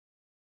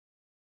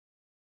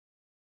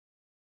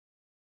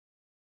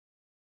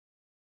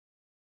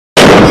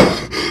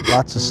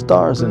Lots of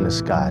stars in the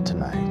sky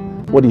tonight.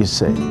 What do you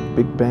say,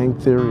 Big Bang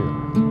Theory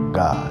or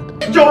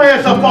God? Get your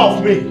hands up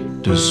off me!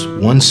 Does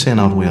one sin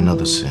outweigh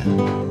another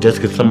sin?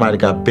 Just because somebody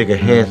got bigger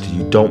hands than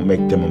you don't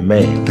make them a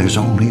man. There's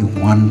only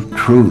one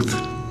truth,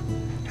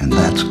 and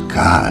that's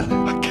God.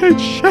 I can't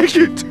shake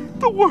it.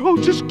 The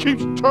world just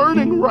keeps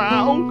turning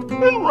round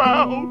and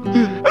round,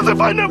 as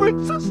if I never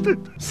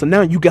existed. So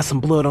now you got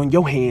some blood on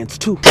your hands,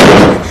 too.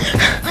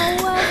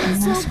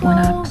 And that's when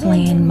I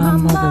planned my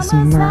mother's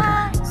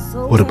murder.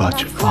 What about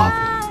your father?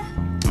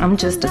 I'm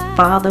just a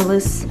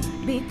fatherless,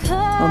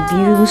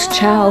 abused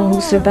child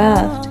who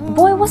survived.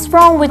 Boy, what's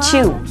wrong with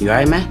you? You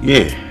alright, man?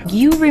 Yeah.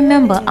 You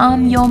remember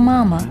I'm your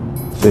mama.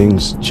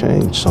 Things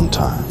change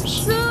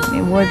sometimes.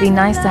 It would be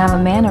nice to have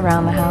a man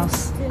around the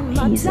house.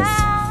 He's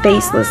as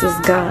faceless as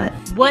God.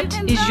 What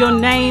is your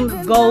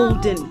name,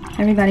 Golden?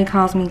 Everybody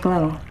calls me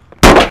Glow.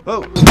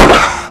 Oh.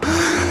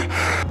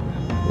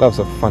 Love's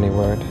a funny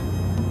word.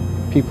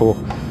 People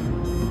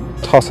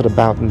toss it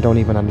about and don't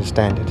even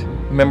understand it.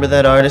 Remember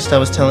that artist I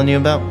was telling you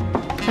about?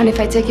 And if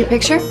I take your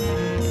picture?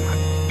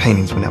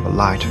 Paintings would never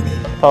lie to me.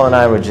 Paul and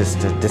I were just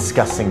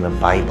discussing the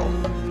Bible.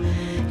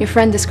 Your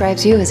friend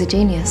describes you as a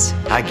genius.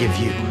 I give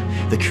you,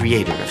 the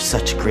creator of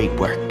such great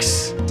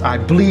works. I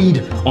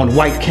bleed on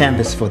white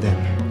canvas for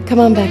them. Come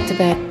on back to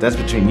bed. That's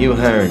between you,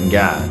 her, and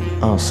God.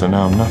 Oh, so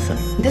now I'm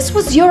nothing. This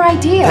was your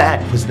idea.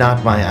 That was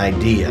not my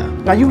idea.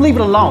 Now you leave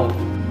it alone.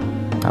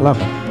 I love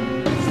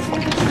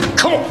her.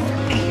 Come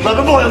on.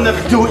 Mother boy will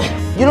never do it.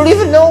 You don't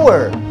even know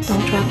her.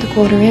 Don't drop the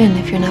quarter in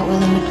if you're not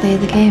willing to play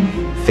the game.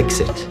 Fix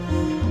it,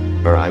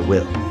 or I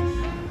will.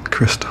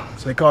 Crystal.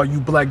 So they call you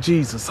Black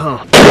Jesus,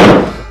 huh?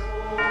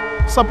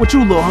 What's up with you,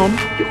 little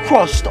homie? You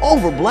crossed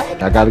over,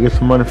 Black. I gotta get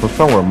some money from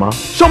somewhere, Ma.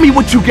 Show me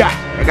what you got.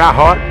 I got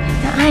heart.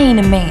 Now, I ain't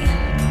a man.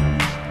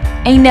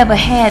 Ain't never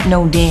had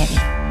no daddy.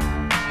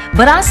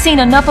 But I seen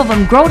enough of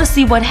him grow to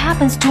see what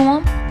happens to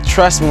him.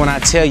 Trust me when I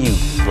tell you,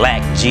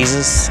 Black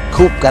Jesus,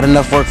 Coop got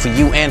enough work for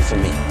you and for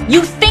me.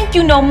 You think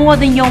you know more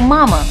than your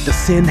mama. Does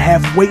sin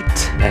have weight?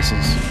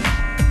 Lessons?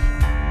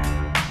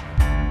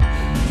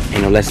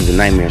 Ain't no lessons in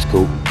nightmares,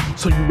 Coop.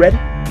 So you ready?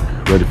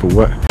 Ready for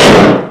what?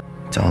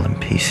 It's all in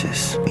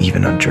pieces,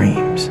 even our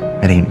dreams.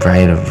 It ain't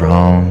right or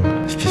wrong.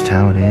 It's just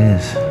how it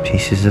is.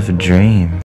 Pieces of a dream.